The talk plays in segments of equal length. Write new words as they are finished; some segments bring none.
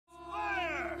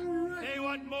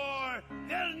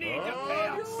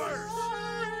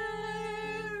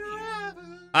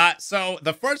So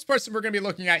the first person we're gonna be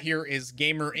looking at here is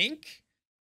Gamer Inc.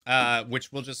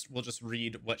 Which we'll just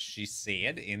read what she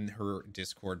said in her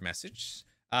Discord message.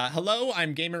 Hello,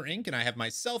 I'm Gamer Inc. and I have my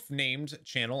self-named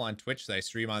channel on Twitch that I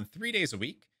stream on 3 days a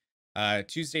week.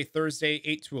 Tuesday, Thursday,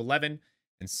 8 to 11,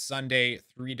 and Sunday,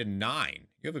 3 to 9.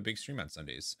 You have a big stream on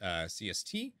Sundays.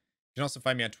 CST. You can also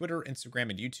find me on Twitter, Instagram,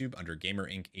 and YouTube under Gamer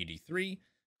Inc. 83.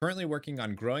 Currently working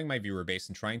on growing my viewer base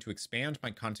and trying to expand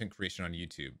my content creation on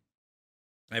YouTube.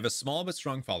 I have a small but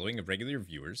strong following of regular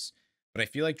viewers, but I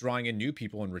feel like drawing in new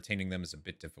people and retaining them is a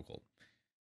bit difficult.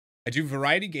 I do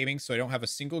variety gaming, so I don't have a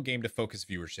single game to focus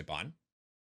viewership on.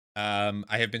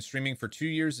 I have been streaming for 2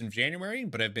 years in January,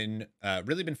 but I've been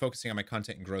really been focusing on my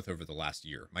content and growth over the last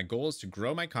year. My goal is to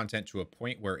grow my content to a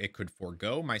point where it could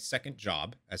forego my second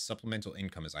job as supplemental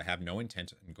income, as I have no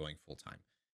intent on going full-time.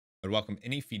 I'd welcome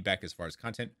any feedback as far as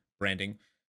content, branding.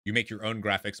 You make your own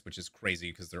graphics, which is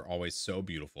crazy because they're always so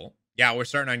beautiful. Yeah, we're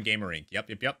starting on Gamer Inc.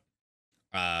 Yep.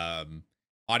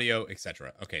 Audio,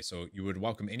 etc. Okay, so you would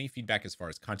welcome any feedback as far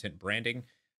as content, branding,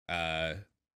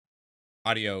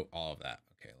 audio, all of that.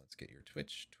 Okay, let's get your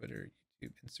Twitch, Twitter,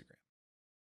 YouTube, Instagram.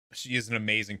 She is an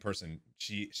amazing person.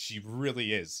 She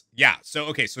really is. Yeah. So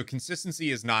okay, so consistency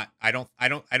is not. I don't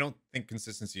think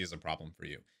consistency is a problem for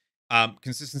you.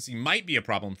 Consistency might be a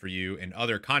problem for you in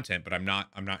other content, but I'm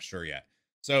not sure yet.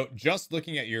 So just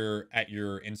looking at your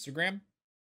Instagram.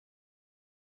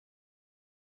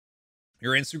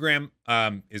 Your Instagram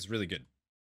is really good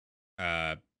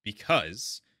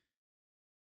because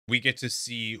we get to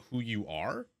see who you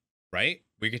are, right?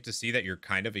 We get to see that you're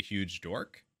kind of a huge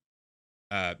dork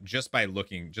just by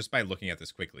looking at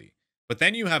this quickly. But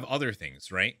then you have other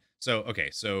things, right? So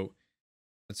okay, so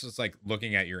let's just like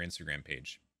looking at your Instagram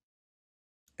page.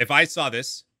 If I saw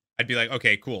this, I'd be like,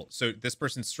 okay, cool. So this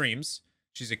person streams.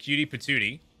 She's a cutie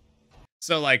patootie.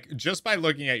 So like just by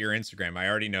looking at your Instagram, I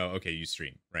already know, okay, you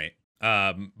stream, right?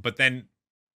 But then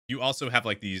you also have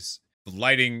like the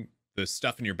lighting, the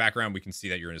stuff in your background. We can see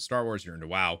that you're into Star Wars, you're into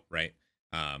WoW, right?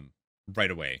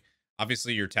 Right away.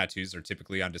 Obviously, your tattoos are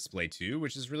typically on display too,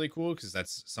 which is really cool because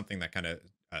that's something that kind of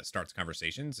starts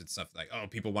conversations. It's stuff like, oh,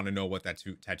 people want to know what that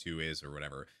tattoo is or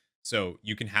whatever. So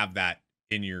you can have that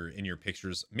in your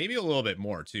pictures, maybe a little bit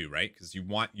more too, right? Because you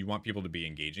want people to be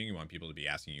engaging, you want people to be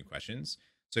asking you questions.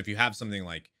 So if you have something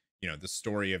like, you know, the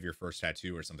story of your first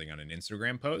tattoo or something on an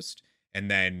Instagram post, and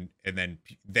then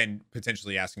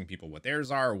potentially asking people what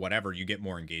theirs are or whatever, you get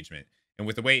more engagement. And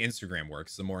with the way Instagram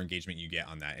works, the more engagement you get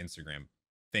on that Instagram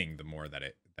thing, the more that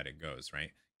it goes,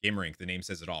 right? Gamer Inc., the name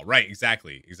says it all. Right,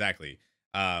 exactly. You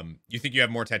think you have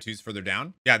more tattoos further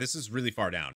down? Yeah, this is really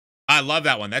far down. I love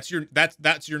that one. That's your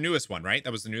newest one, right?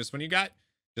 That was the newest one you got?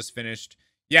 Just finished.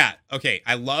 Yeah, okay.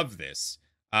 I love this.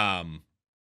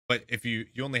 But if you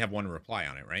only have one reply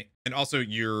on it, right? And also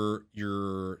you're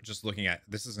just looking at,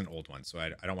 this is an old one, so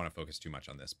I don't want to focus too much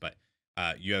on this, but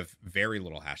you have very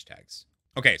little hashtags.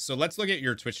 Okay, so let's look at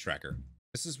your Twitch tracker.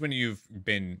 This is when you've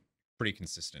been pretty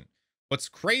consistent. What's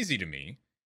crazy to me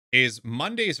is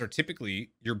Mondays are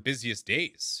typically your busiest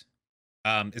days.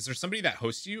 Is there somebody that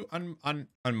hosts you on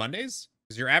Mondays?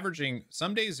 Because you're averaging,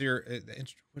 some days you're,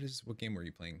 what game were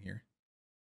you playing here?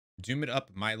 Doom it up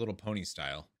My Little Pony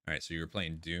style. All right, so you were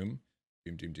playing Doom.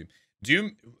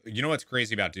 Doom, you know what's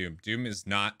crazy about Doom? Doom is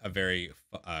not a very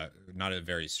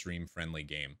stream friendly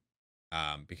game.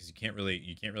 Because you can't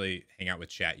really hang out with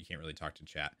chat, you can't really talk to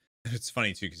chat. It's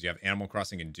funny too because you have Animal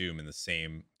Crossing and Doom in the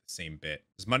same bit.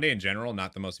 Is Monday in general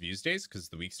not the most views days because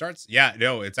the week starts? Yeah,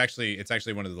 no, it's actually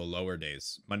one of the lower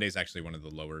days. Monday's actually one of the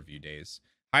lower view days.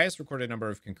 Highest recorded number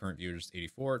of concurrent viewers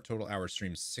 84, total hours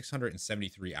streamed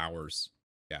 673 hours.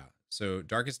 Yeah. So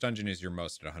Darkest Dungeon is your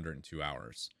most at 102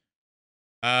 hours.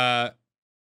 I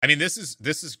mean, this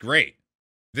is great.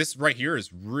 This right here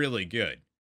is really good.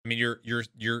 I mean,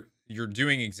 you're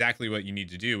doing exactly what you need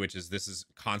to do, which is this is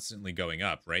constantly going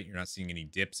up, right? You're not seeing any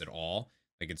dips at all.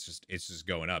 Like it's just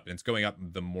going up, and it's going up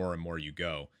the more and more you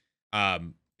go.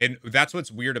 And that's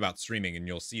what's weird about streaming, and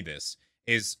you'll see this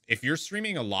is if you're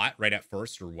streaming a lot right at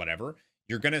first or whatever,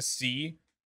 you're gonna see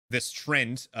this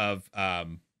trend of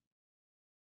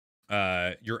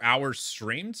your hours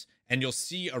streamed, and you'll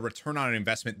see a return on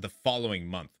investment the following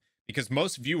month because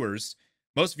most viewers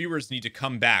need to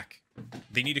come back.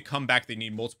 They need to come back. They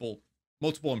need multiple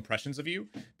impressions of you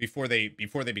before they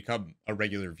become a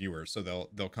regular viewer. So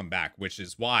they'll come back, which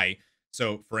is why.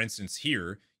 So for instance,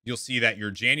 here you'll see that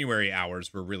your January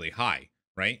hours were really high,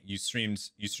 right? You streamed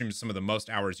some of the most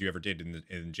hours you ever did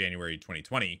in January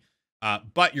 2020,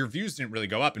 but your views didn't really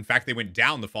go up. In fact, they went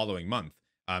down the following month.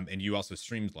 And you also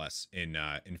streamed less in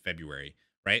February,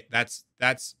 right?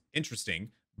 That's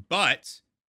interesting, but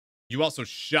you also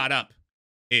shot up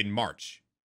in March,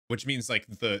 which means like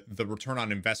the return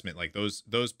on investment, like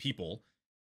those people,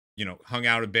 you know, hung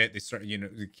out a bit, they started, you know,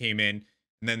 they came in,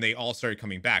 and then they all started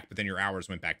coming back, but then your hours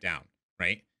went back down,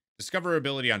 right?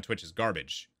 Discoverability on Twitch is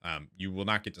garbage. You will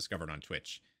not get discovered on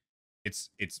Twitch. It's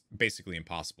basically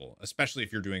impossible, especially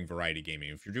if you're doing variety gaming.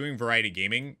 If you're doing variety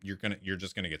gaming, you're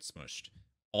just gonna get smushed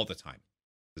all the time,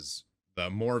 because the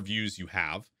more views you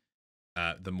have,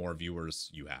 the more viewers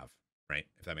you have, right?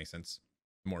 If that makes sense.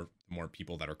 More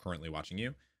people that are currently watching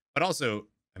you, but also,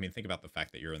 I mean, think about the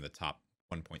fact that you're in the top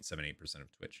 1.78%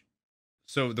 of Twitch.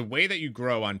 So the way that you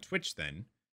grow on Twitch, then,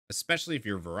 especially if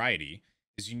you're variety,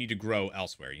 is you need to grow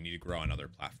elsewhere. You need to grow on other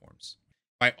platforms.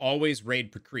 If I always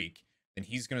raid Pacreek, then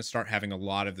he's going to start having a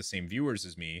lot of the same viewers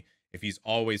as me if he's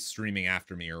always streaming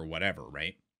after me or whatever,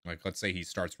 right? Like, let's say he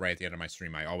starts right at the end of my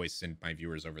stream. I always send my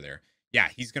viewers over there. Yeah,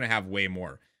 he's going to have way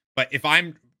more. But if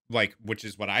I'm like, which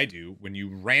is what I do, when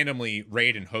you randomly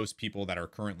raid and host people that are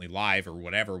currently live or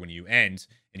whatever, when you end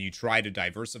and you try to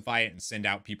diversify it and send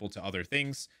out people to other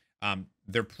things,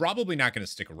 they're probably not going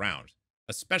to stick around,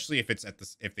 especially if it's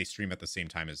if they stream at the same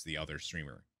time as the other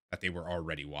streamer that they were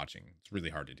already watching. It's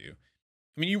really hard to do.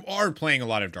 I mean, you are playing a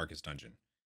lot of Darkest Dungeon,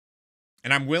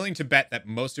 and I'm willing to bet that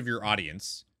most of your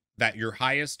audience, that your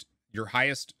highest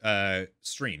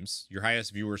streams, your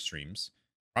highest viewer streams,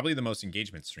 probably the most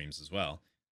engagement streams as well,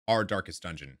 are Darkest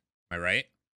Dungeon. Am I right?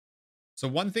 So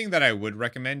one thing that I would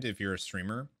recommend if you're a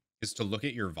streamer is to look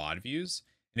at your VOD views.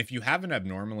 And if you have an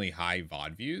abnormally high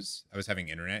VOD views, I was having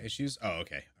internet issues. Oh,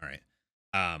 okay. All right.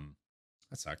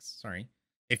 That sucks. Sorry.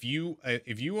 If you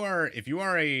are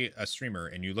a streamer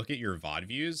and you look at your VOD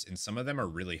views and some of them are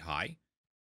really high,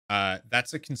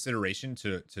 that's a consideration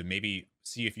to maybe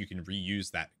see if you can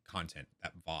reuse that content,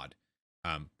 that VOD.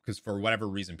 Because for whatever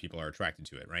reason people are attracted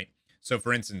to it, right? So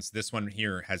for instance, this one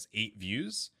here has 8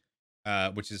 views,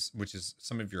 which is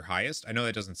some of your highest. I know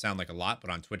that doesn't sound like a lot,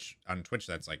 but on Twitch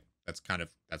that's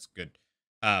good.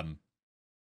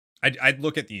 I'd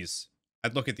look at these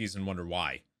and wonder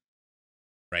why,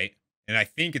 right? And I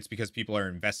think it's because people are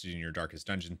invested in your Darkest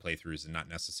Dungeon playthroughs and not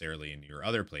necessarily in your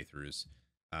other playthroughs,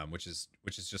 which is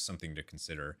just something to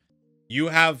consider. You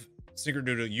have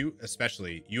Snickerdoodle,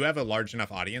 you have a large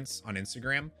enough audience on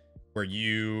Instagram where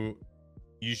you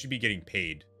should be getting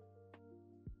paid.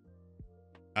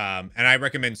 And I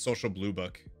recommend Social Blue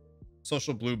Book.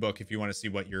 Social Blue Book, if you want to see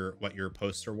what your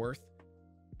posts are worth.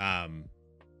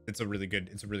 It's a really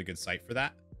good site for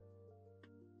that.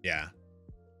 Yeah.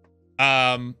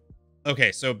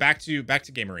 Okay, so back to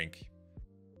Gamer Inc.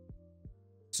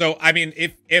 So I mean,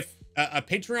 if a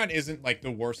Patreon isn't like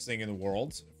the worst thing in the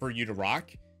world for you to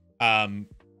rock,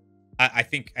 I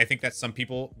think that some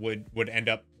people would end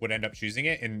up choosing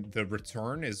it, and the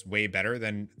return is way better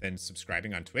than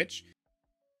subscribing on Twitch.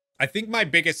 I think my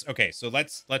biggest, okay, so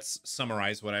let's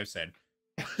summarize what I've said.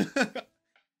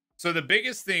 So the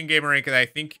biggest thing, Gamer Inc., that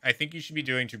I think you should be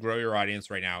doing to grow your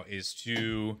audience right now is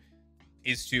to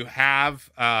have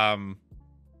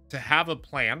a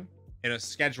plan and a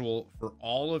schedule for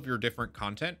all of your different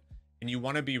content, and you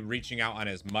want to be reaching out on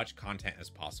as much content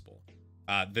as possible.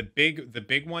 The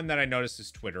big one that I noticed is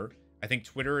Twitter. I think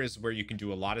Twitter is where you can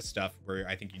do a lot of stuff, where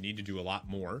I think you need to do a lot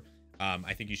more.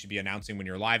 I think you should be announcing when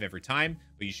you're live every time,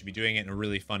 but you should be doing it in a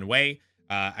really fun way.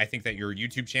 I think that your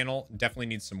YouTube channel definitely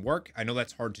needs some work. I know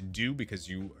that's hard to do because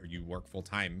you work full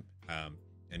time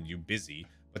and you're busy,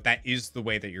 but that is the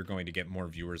way that you're going to get more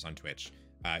viewers on Twitch.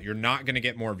 You're not going to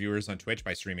get more viewers on Twitch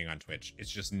by streaming on Twitch. It's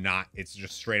just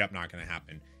straight up not going to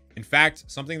happen. In fact,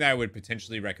 something that I would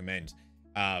potentially recommend,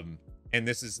 and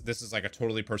this is like a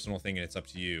totally personal thing and it's up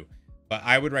to you, but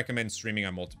I would recommend streaming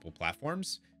on multiple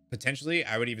platforms. Potentially,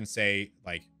 I would even say,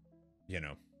 like, you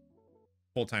know,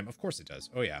 full time. Of course it does.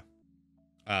 Oh yeah.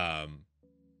 I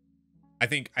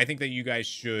think that you guys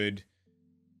should.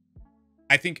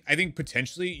 I think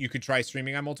potentially you could try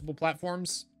streaming on multiple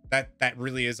platforms. That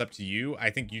really is up to you. I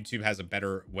think YouTube has a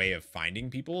better way of finding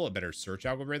people, a better search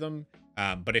algorithm.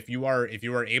 But if you are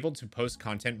able to post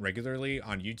content regularly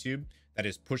on YouTube that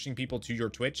is pushing people to your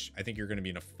Twitch, I think you're going to be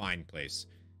in a fine place.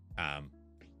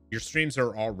 Your streams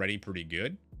are already pretty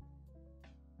good.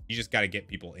 You just got to get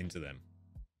people into them,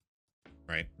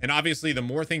 right? And obviously, the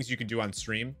more things you can do on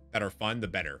stream that are fun, the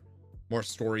better. More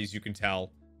stories you can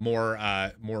tell, more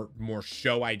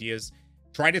show ideas.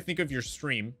 Try to think of your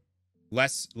stream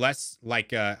less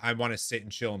like I want to sit and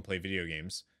chill and play video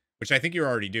games, which I think you're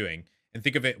already doing, and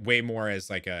think of it way more as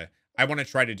like I want to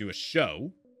try to do a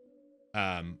show,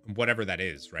 whatever that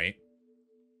is, right?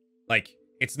 Like,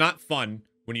 it's not fun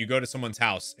when you go to someone's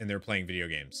house and they're playing video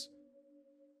games,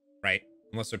 right?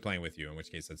 Unless they're playing with you, in which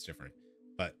case that's different.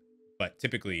 But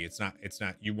typically it's not,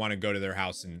 you want to go to their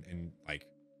house and like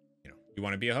You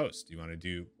want to be a host. You want to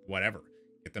do whatever.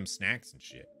 Get them snacks and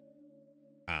shit.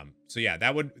 So yeah,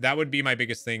 that would be my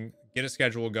biggest thing. Get a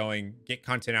schedule going. Get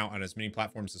content out on as many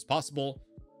platforms as possible.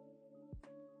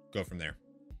 Go from there.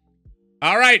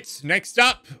 All right, next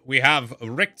up, we have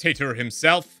Rictator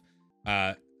himself.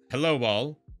 Hello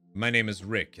all. My name is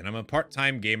Rick, and I'm a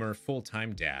part-time gamer,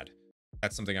 full-time dad.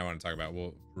 That's something I want to talk about.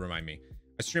 Will remind me.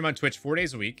 I stream on Twitch 4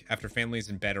 days a week after family's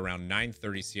in bed around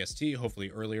 9:30 CST, hopefully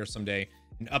earlier someday,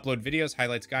 and upload videos,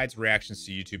 highlights, guides, reactions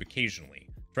to YouTube occasionally.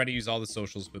 Try to use all the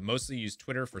socials, but mostly use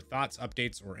Twitter for thoughts,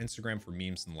 updates, or Instagram for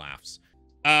memes and laughs.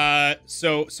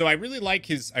 So I really like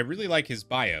his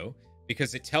bio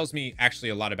because it tells me actually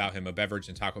a lot about him. A beverage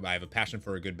and Taco Bell. I have a passion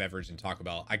for a good beverage and Taco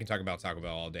Bell. I can talk about Taco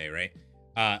Bell all day, right?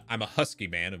 I'm a husky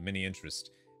man of many interests.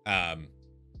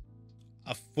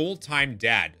 A full-time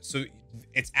dad. So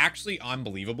it's actually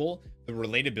unbelievable the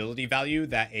relatability value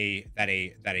that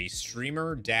a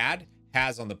streamer dad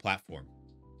has on the platform.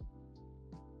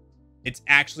 It's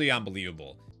actually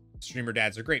unbelievable. Streamer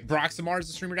dads are great. Broxamar is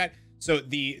a streamer dad. So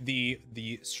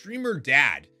the streamer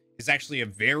dad is actually a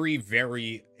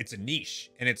very, it's a niche,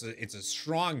 and it's a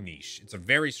strong niche. It's a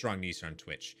very strong niche on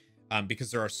Twitch, because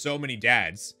there are so many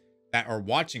dads that are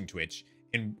watching Twitch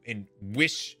and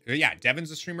wish, yeah,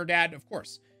 Devin's a streamer dad, of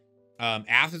course.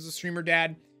 Ath is a streamer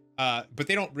dad, but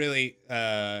they don't really,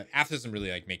 Ath doesn't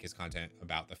really like make his content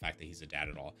about the fact that he's a dad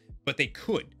at all, but they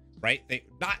could, right? They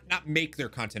not make their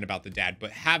content about the dad,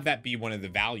 but have that be one of the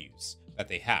values that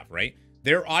they have, right?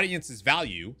 Their audience's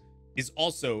value is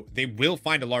also, they will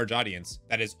find a large audience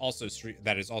that is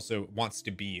also wants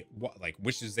to be like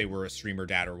wishes they were a streamer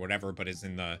dad or whatever, but is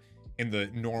in the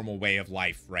normal way of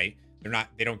life, right?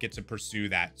 They don't get to pursue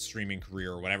that streaming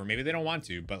career or whatever. Maybe they don't want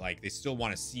to, but like they still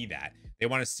want to see that. They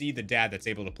want to see the dad that's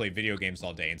able to play video games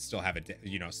all day and still have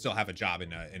a job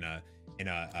in a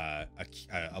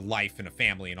life and a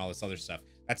family and all this other stuff.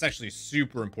 That's actually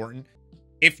super important.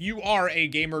 If you are a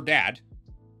gamer dad,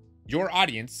 your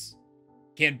audience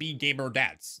can be gamer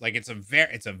dads. Like it's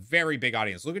a very big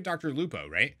audience. Look at Dr. Lupo,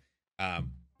 right?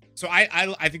 So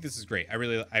I think this is great.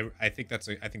 I think that's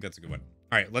a good one.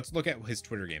 All right, let's look at his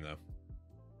Twitter game though.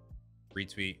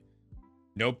 Retweet.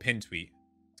 No pin tweet.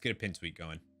 Let's get a pin tweet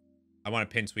going. I want a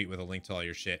pin tweet with a link to all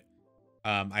your shit.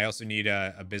 I also need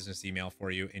a business email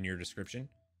for you in your description.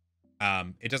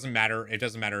 It doesn't matter. It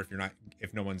doesn't matter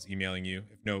if no one's emailing you.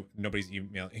 If nobody's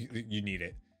emailing, you need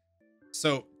it.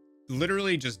 So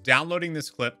literally just downloading this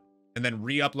clip and then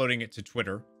re-uploading it to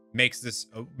Twitter makes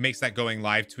that going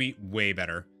live tweet way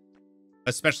better.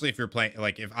 Especially if you're playing,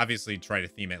 like, if obviously try to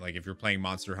theme it. Like if you're playing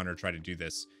Monster Hunter, try to do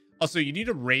this. Also, you need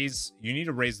to raise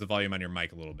the volume on your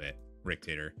mic a little bit,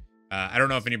 Rictator. I don't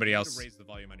know if anybody else raise the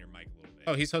volume on your mic a little bit.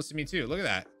 Oh, he's hosting me too. Look at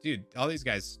that, dude. All these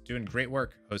guys doing great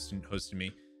work hosting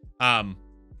me.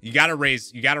 You gotta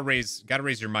raise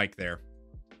your mic there.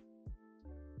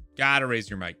 Gotta raise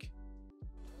your mic.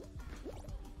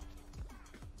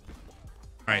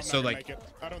 All right, so like,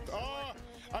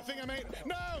 I think I made it.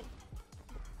 No,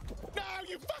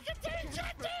 you fucking did!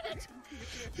 God damn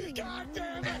it! God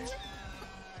damn it!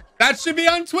 That should be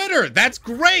on Twitter. That's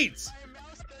great. My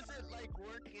mouse doesn't like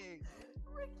working.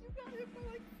 Rick, you got hit by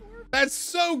like 4. That's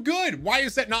so good. Why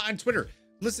is that not on Twitter?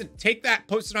 Listen, take that,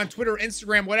 post it on Twitter,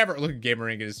 Instagram, whatever. Look at Gamer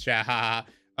in his chat.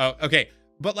 Oh, okay.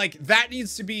 But like that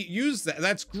needs to be used.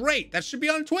 That's great. That should be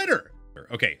on Twitter.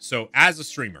 Okay, so as a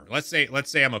streamer, let's say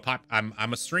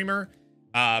I'm a streamer,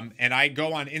 and I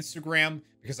go on Instagram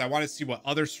because I want to see what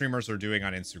other streamers are doing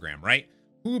on Instagram, right?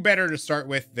 Who better to start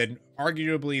with than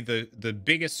arguably the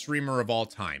biggest streamer of all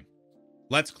time?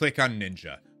 Let's click on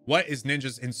Ninja. What is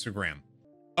Ninja's Instagram?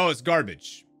 Oh, it's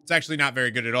garbage. It's actually not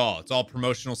very good at all. It's all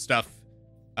promotional stuff.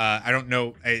 I don't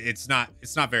know. It's not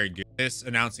very good. This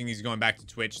announcing he's going back to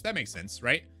Twitch. That makes sense,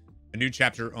 right? A new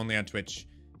chapter only on Twitch.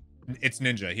 It's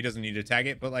Ninja. He doesn't need to tag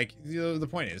it, but like the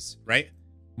point is, right?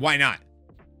 Why not?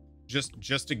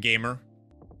 Just a gamer.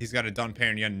 He's got a Don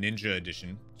Perignon Ninja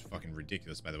edition. It's fucking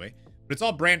ridiculous, by the way. But it's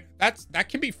all brand. That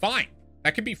can be fine.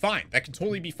 That can be fine. That can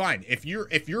totally be fine. If your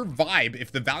vibe,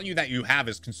 if the value that you have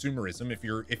is consumerism,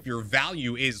 if your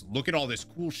value is look at all this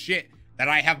cool shit that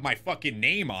I have my fucking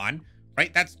name on,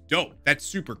 right? That's dope. That's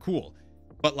super cool.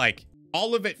 But like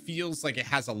all of it feels like it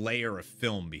has a layer of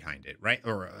film behind it, right?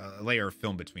 Or a layer of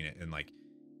film between it, and like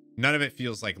none of it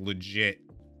feels like legit.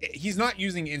 He's not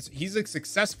using he's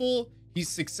successful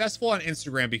on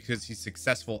Instagram because he's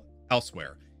successful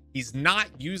elsewhere. He's not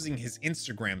using his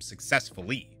Instagram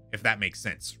successfully, if that makes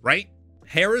sense, right?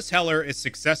 Harris Heller is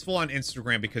successful on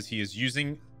Instagram because he is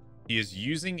using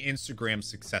Instagram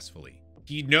successfully.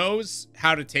 He knows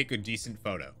how to take a decent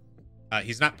photo.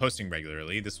 He's not posting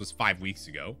regularly. This was 5 weeks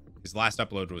ago. His last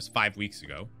upload was 5 weeks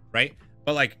ago, right?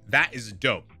 But like, that is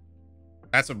dope.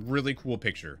 That's a really cool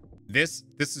picture. This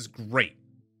is great.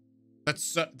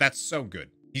 That's so good.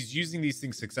 He's using these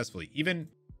things successfully. Even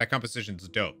that composition's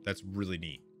dope. That's really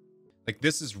neat. Like,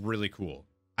 this is really cool.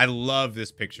 I love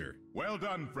this picture. Well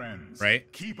done, friends.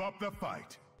 Right? Keep up the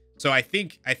fight. So I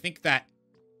think that,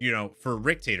 you know, for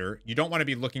Rictator, you don't want to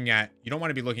be looking at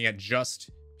just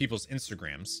people's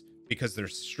Instagrams because they're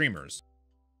streamers.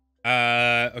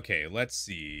 Okay, let's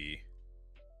see.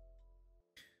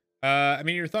 I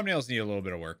mean, your thumbnails need a little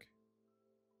bit of work.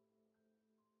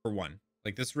 For one,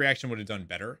 like, this reaction would have done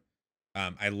better.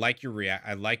 I like your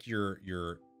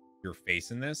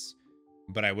face in this,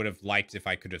 but I would have liked if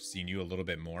I could have seen you a little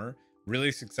bit more.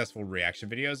 Really successful reaction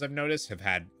videos I've noticed have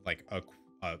had like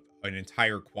an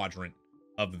entire quadrant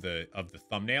of the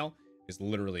thumbnail is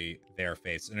literally their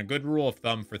face. And a good rule of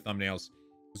thumb for thumbnails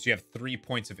is you have 3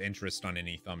 points of interest on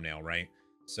any thumbnail, right?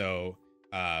 So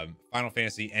Final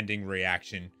Fantasy ending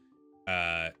reaction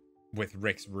with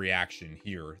Rick's reaction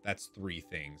here, that's 3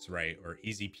 things, right? Or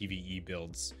easy PvE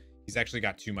builds. He's actually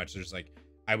got too much. There's like,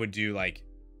 I would do like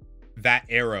that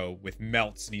arrow with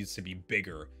melts needs to be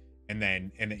bigger, and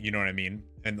then you know what I mean,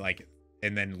 and like,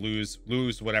 and then lose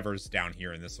whatever's down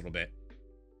here in this little bit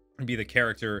and be the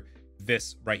character.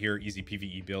 This right here, easy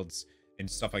PvE builds and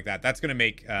stuff like that. That's gonna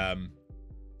make I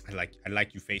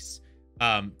like you face.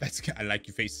 I like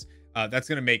you face. That's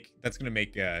gonna make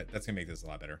this a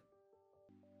lot better.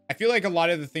 I feel like a lot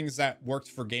of the things that worked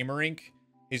for Gamer Inc.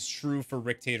 is true for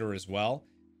Rictator as well.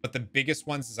 But the biggest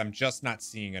ones is I'm just not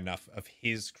seeing enough of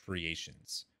his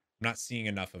creations. I'm not seeing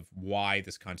enough of why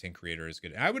this content creator is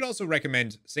good. And I would also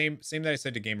recommend, same that I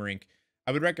said to Gamer Inc.,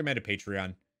 I would recommend a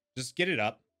Patreon. Just get it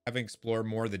up, have an explore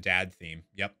more of the dad theme.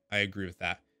 Yep, I agree with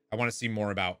that. I want to see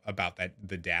more about that,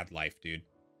 the dad life, dude.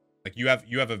 Like, you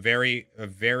have a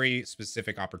very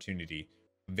specific opportunity,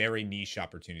 a very niche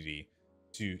opportunity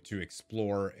to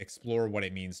explore what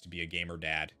it means to be a gamer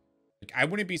dad. Like, I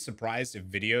wouldn't be surprised if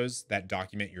videos that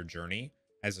document your journey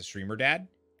as a streamer dad,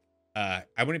 I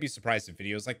wouldn't be surprised if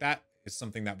videos like that is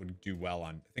something that would do well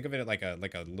on. Think of it like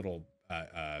a little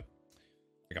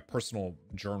like a personal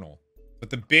journal. But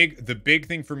the big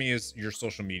thing for me is your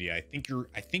social media. I think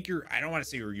you're I don't want to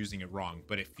say you're using it wrong,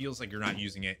 but it feels like you're not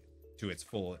using it to its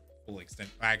full extent.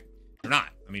 You're not.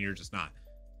 I mean, you're just not.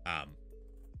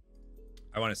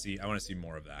 I want to see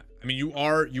more of that. I mean, you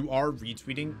are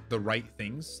retweeting the right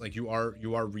things. Like, you are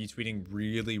retweeting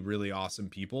really awesome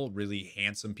people, really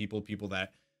handsome people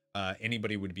that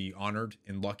anybody would be honored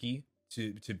and lucky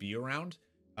to be around.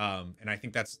 And I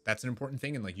think that's an important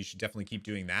thing, and like, you should definitely keep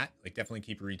doing that. Like, definitely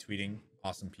keep retweeting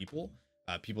awesome people,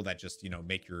 people that just, you know,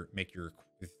 make your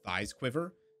thighs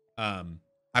quiver.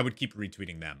 I would keep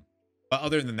retweeting them. But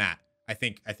other than that, I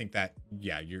think that,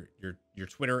 yeah, your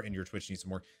Twitter and your Twitch needs some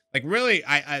more. Like, really,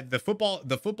 the football,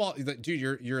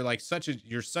 dude, you're like such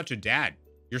a dad.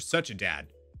 You're such a dad.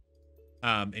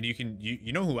 And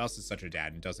you know who else is such a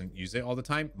dad and doesn't use it all the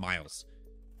time? Miles.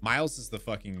 Miles is the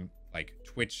fucking like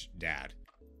Twitch dad.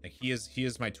 Like, he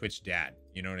is my Twitch dad.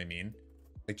 You know what I mean?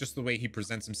 Like, just the way he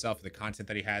presents himself, the content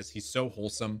that he has, he's so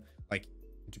wholesome. Like,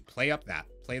 play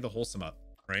the wholesome up,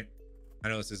 right? I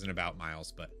know this isn't about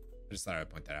Miles, but I just thought I'd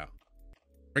point that out.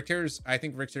 I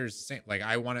think Rictator's the same. Like,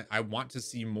 I want to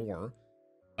see more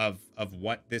of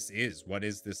what this is. What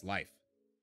is this life?